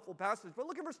super helpful passage. But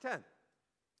look at verse 10.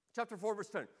 Chapter 4, verse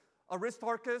 10.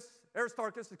 Aristarchus,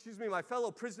 my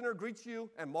fellow prisoner, greets you,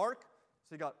 and Mark.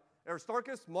 So you got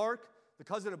Aristarchus, Mark, the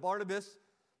cousin of Barnabas,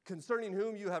 concerning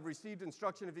whom you have received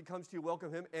instruction. If he comes to you,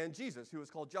 welcome him, and Jesus, who is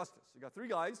called Justus. You got 3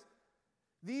 guys.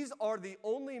 These are the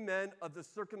only men of the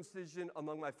circumcision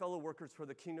among my fellow workers for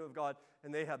the kingdom of God,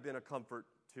 and they have been a comfort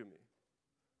to me.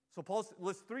 So Paul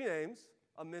lists 3 names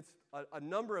amidst a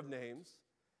number of names.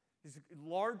 He's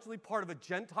largely part of a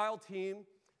Gentile team,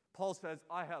 Paul says,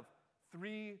 I have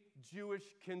 3 Jewish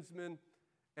kinsmen,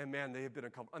 and man, they have been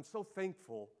accomplished. I'm so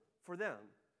thankful for them.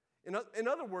 In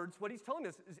other words, what he's telling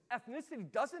us is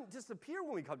ethnicity doesn't disappear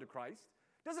when we come to Christ.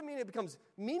 Doesn't mean it becomes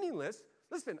meaningless.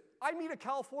 Listen, I meet a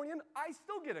Californian, I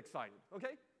still get excited,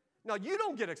 okay? Now, you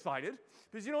don't get excited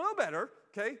because you don't know better,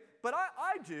 okay? But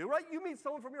I do, right? You meet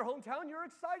someone from your hometown, you're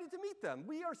excited to meet them.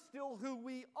 We are still who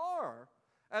we are.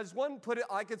 As one put it,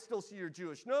 I could still see your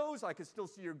Jewish nose. I could still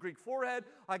see your Greek forehead.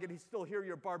 I could still hear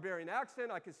your barbarian accent.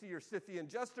 I could see your Scythian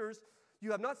gestures.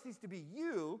 You have not ceased to be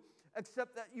you,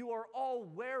 except that you are all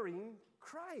wearing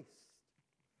Christ.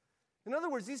 In other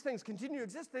words, these things continue to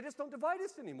exist. They just don't divide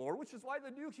us anymore, which is why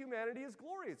the new humanity is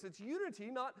glorious. It's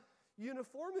unity, not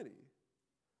uniformity.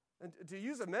 And to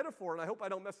use a metaphor, and I hope I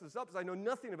don't mess this up because I know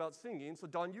nothing about singing, so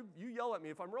Don, you yell at me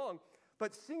if I'm wrong,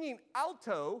 but singing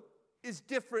alto is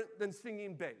different than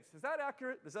singing bass. Is that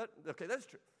accurate? Okay, that's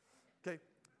true. Okay,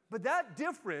 but that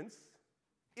difference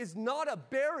is not a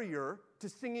barrier to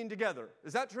singing together.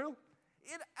 Is that true?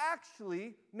 It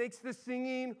actually makes the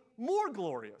singing more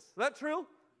glorious. Is that true?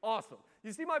 Awesome.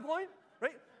 You see my point?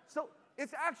 Right? So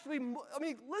it's actually,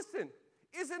 listen,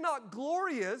 is it not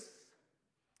glorious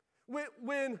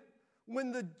when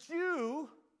the Jew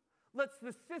lets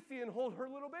the Scythian hold her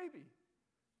little baby?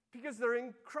 Because they're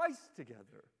in Christ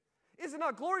together. Is it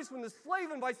not glorious when the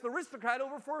slave invites the aristocrat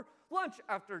over for lunch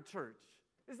after church?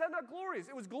 Is that not glorious?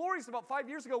 It was glorious about 5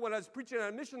 years ago when I was preaching at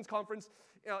a missions conference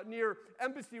near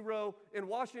Embassy Row in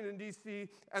Washington, D.C.,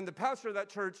 and the pastor of that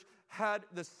church had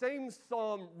the same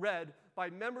psalm read by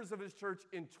members of his church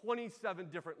in 27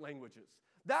 different languages.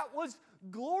 That was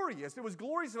glorious. It was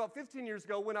glorious about 15 years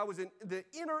ago when I was in the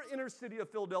inner city of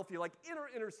Philadelphia, like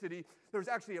inner city. There was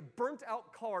actually a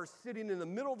burnt-out car sitting in the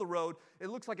middle of the road. It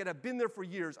looks like it had been there for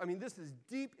years. I mean, this is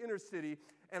deep inner city,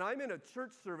 and I'm in a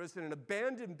church service in an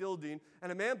abandoned building,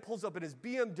 and a man pulls up in his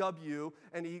BMW,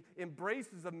 and he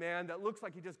embraces a man that looks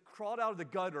like he just crawled out of the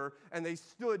gutter, and they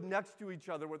stood next to each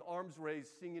other with arms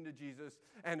raised, singing to Jesus,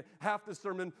 and half the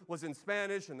sermon was in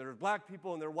Spanish, and there were black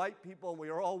people and there were white people, and we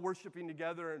were all worshiping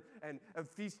together and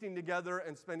feasting together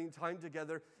and spending time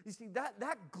together. You see,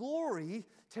 that glory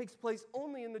takes place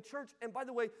only in the church, and by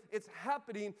the way, it's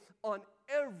happening on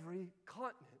every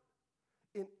continent,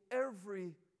 in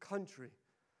every country.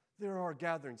 There are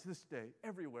gatherings this day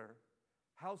everywhere.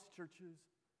 House churches,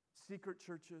 secret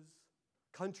churches,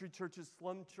 country churches,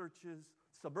 slum churches,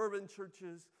 suburban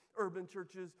churches, urban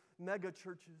churches, mega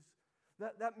churches.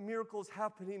 That miracle is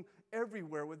happening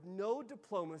everywhere with no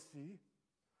diplomacy,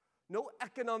 no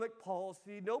economic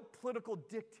policy, no political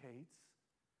dictates.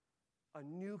 A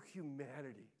new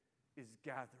humanity is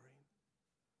gathering.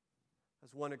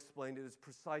 As one explained, it is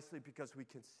precisely because we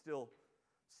can still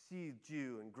see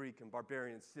Jew and Greek and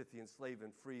barbarian, Scythian, slave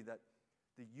and free that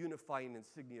the unifying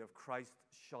insignia of Christ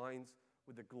shines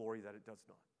with the glory that it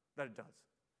does.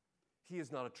 He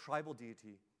is not a tribal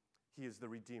deity. He is the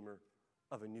Redeemer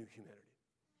of a new humanity.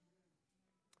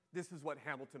 This is what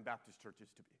Hamilton Baptist Church is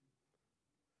to be.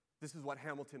 This is what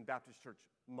Hamilton Baptist Church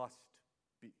must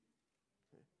be.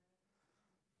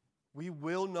 We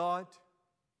will not,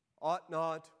 ought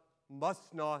not,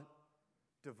 must not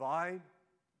divide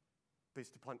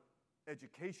based upon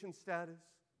education status,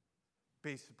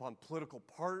 based upon political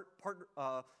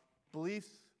beliefs,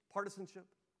 partisanship,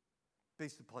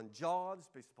 based upon jobs,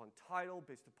 based upon title,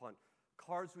 based upon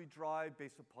cars we drive,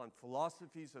 based upon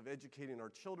philosophies of educating our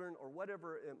children, or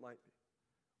whatever it might be.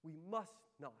 We must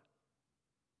not.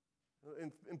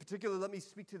 In particular, let me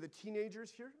speak to the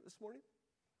teenagers here this morning.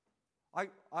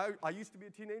 I used to be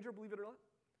a teenager, believe it or not.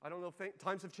 I don't know if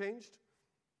times have changed.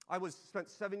 I spent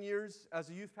 7 years as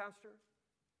a youth pastor,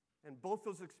 and both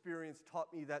those experiences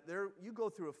taught me that you go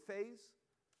through a phase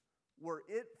where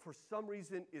it, for some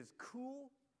reason, is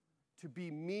cool to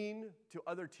be mean to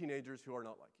other teenagers who are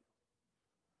not like you.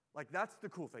 Like, that's the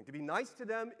cool thing. To be nice to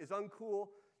them is uncool.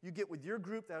 You get with your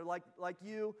group that are like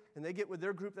you, and they get with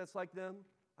their group that's like them.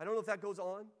 I don't know if that goes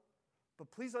on, but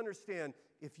please understand,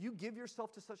 if you give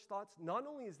yourself to such thoughts, not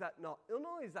only is that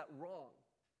wrong,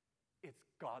 it's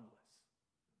godless.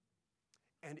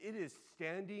 And it is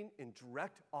standing in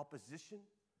direct opposition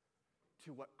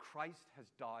to what Christ has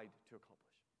died to accomplish.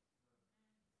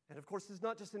 And of course, this is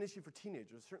not just an issue for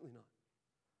teenagers, certainly not.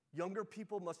 Younger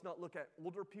people must not look at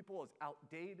older people as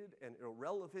outdated and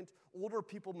irrelevant. Older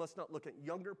people must not look at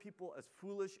younger people as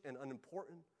foolish and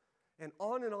unimportant. And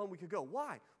on we could go.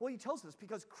 Why? Well, he tells us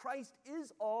because Christ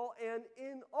is all and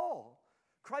in all.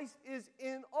 Christ is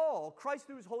in all. Christ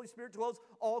through his Holy Spirit dwells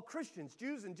all Christians,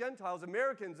 Jews and Gentiles,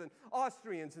 Americans and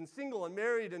Austrians, and single and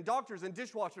married, and doctors and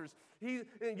dishwashers.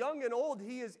 And young and old,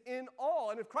 he is in all.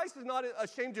 And if Christ is not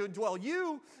ashamed to indwell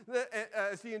you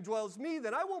as he indwells me,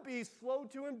 then I won't be slow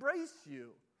to embrace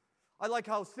you. I like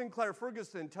how Sinclair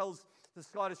Ferguson tells the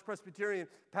Scottish Presbyterian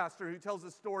pastor who tells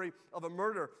the story of a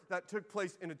murder that took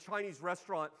place in a Chinese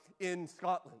restaurant in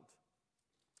Scotland.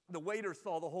 The waiter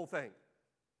saw the whole thing.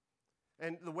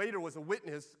 And the waiter was a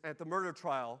witness at the murder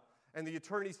trial. And the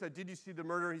attorney said, "Did you see the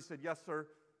murder?" He said, "Yes, sir."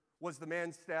 "Was the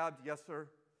man stabbed?" "Yes, sir."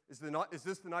 Is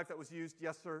this the knife that was used?"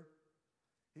 "Yes, sir."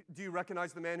 "Do you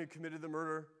recognize the man who committed the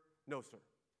murder?" "No, sir."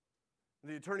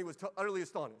 And the attorney was utterly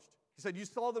astonished. He said, "You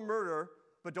saw the murder,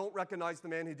 but don't recognize the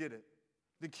man who did it.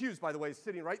 The accused, by the way, is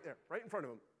sitting right there, right in front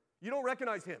of him. You don't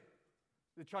recognize him."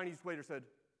 The Chinese waiter said,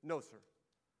 "No, sir."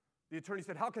 The attorney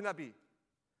said, "How can that be?"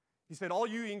 He said, "All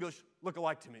you English look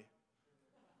alike to me."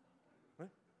 Right?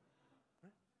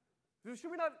 Right?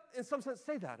 Should we not, in some sense,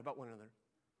 say that about one another?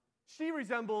 She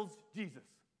resembles Jesus.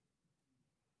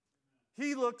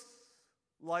 He looks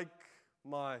like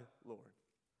my Lord.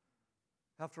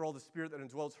 After all, the Spirit that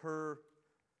indwells her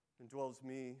indwells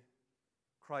me.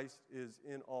 Christ is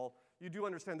in all. You do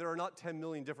understand there are not 10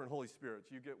 million different Holy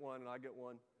Spirits. You get one and I get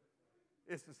one.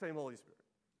 It's the same Holy Spirit.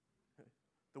 Okay?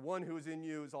 The one who is in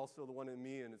you is also the one in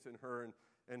me, and it's in her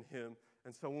and him.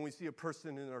 And so when we see a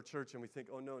person in our church and we think,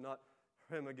 "Oh no, not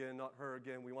him again, not her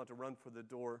again," we want to run for the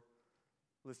door.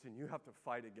 Listen, you have to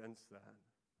fight against that.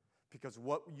 Because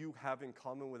what you have in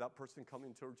common with that person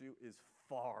coming towards you is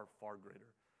far, far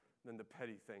greater than the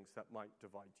petty things that might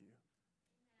divide you.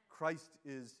 Christ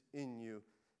is in you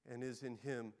and is in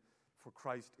him, for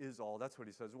Christ is all. That's what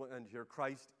he says. We'll end here.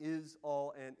 Christ is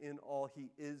all, and in all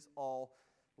he is all.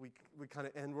 We kind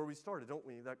of end where we started, don't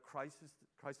we? That Christ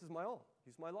is my all.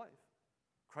 He's my life.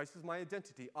 Christ is my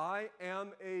identity. I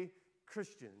am a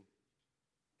Christian.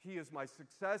 He is my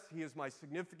success. He is my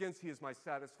significance. He is my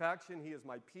satisfaction. He is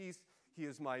my peace. He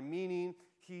is my meaning.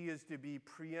 He is to be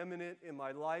preeminent in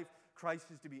my life.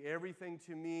 Christ is to be everything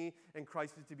to me, and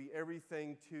Christ is to be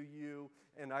everything to you.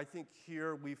 And I think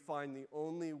here we find the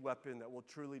only weapon that will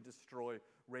truly destroy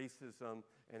racism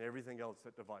and everything else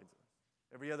that divides us,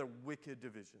 every other wicked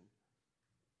division.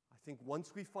 I think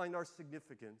once we find our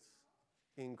significance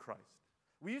in Christ.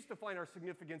 We used to find our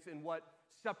significance in what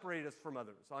separated us from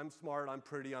others. I'm smart, I'm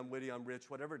pretty, I'm witty, I'm rich,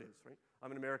 whatever it is, right?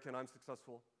 I'm an American, I'm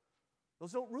successful.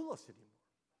 Those don't rule us anymore,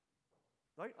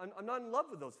 right? I'm not in love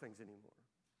with those things anymore.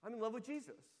 I'm in love with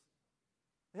Jesus.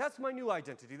 That's my new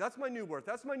identity. That's my new worth.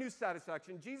 That's my new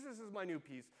satisfaction. Jesus is my new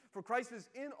peace. For Christ is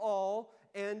in all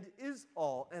and is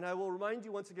all. And I will remind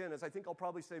you once again, as I think I'll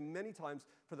probably say many times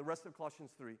for the rest of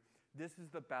Colossians 3, this is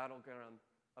the battleground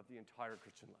of the entire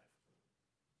Christian life.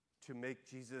 To make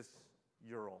Jesus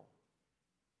your all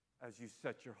as you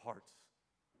set your hearts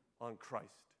on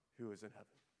Christ who is in heaven.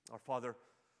 Our Father,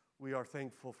 we are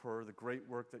thankful for the great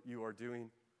work that you are doing,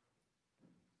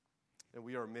 and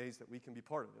we are amazed that we can be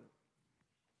part of it.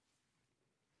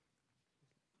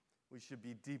 We should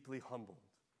be deeply humbled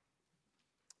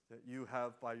that you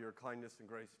have, by your kindness and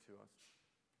grace to us,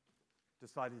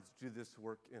 decided to do this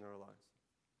work in our lives.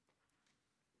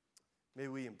 May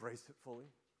we embrace it fully.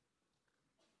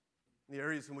 In the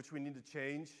areas in which we need to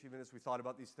change, even as we thought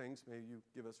about these things, may you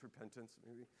give us repentance.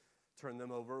 May we turn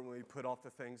them over, and we put off the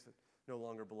things that no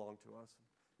longer belong to us,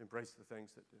 and embrace the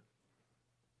things that do.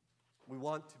 We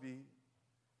want to be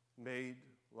made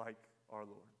like our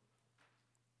Lord.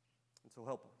 And so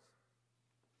help us.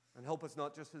 And help us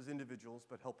not just as individuals,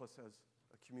 but help us as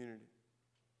a community.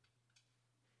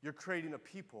 You're creating a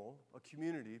people, a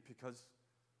community, because,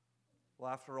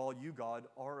 well, after all, you, God,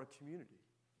 are a community.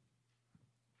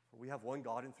 For we have one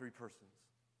God in three persons.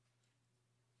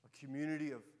 A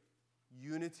community of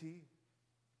unity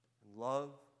and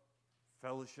love,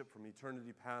 fellowship from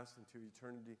eternity past into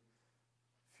eternity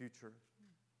future.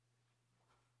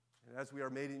 And as we are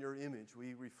made in your image,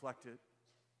 we reflect it,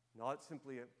 not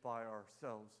simply by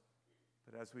ourselves,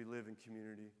 but as we live in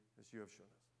community as you have shown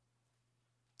us.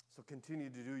 So continue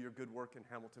to do your good work in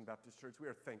Hamilton Baptist Church. We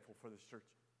are thankful for this church.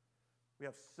 We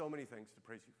have so many things to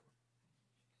praise you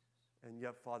for. And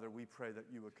yet, Father, we pray that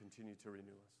you would continue to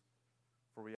renew us.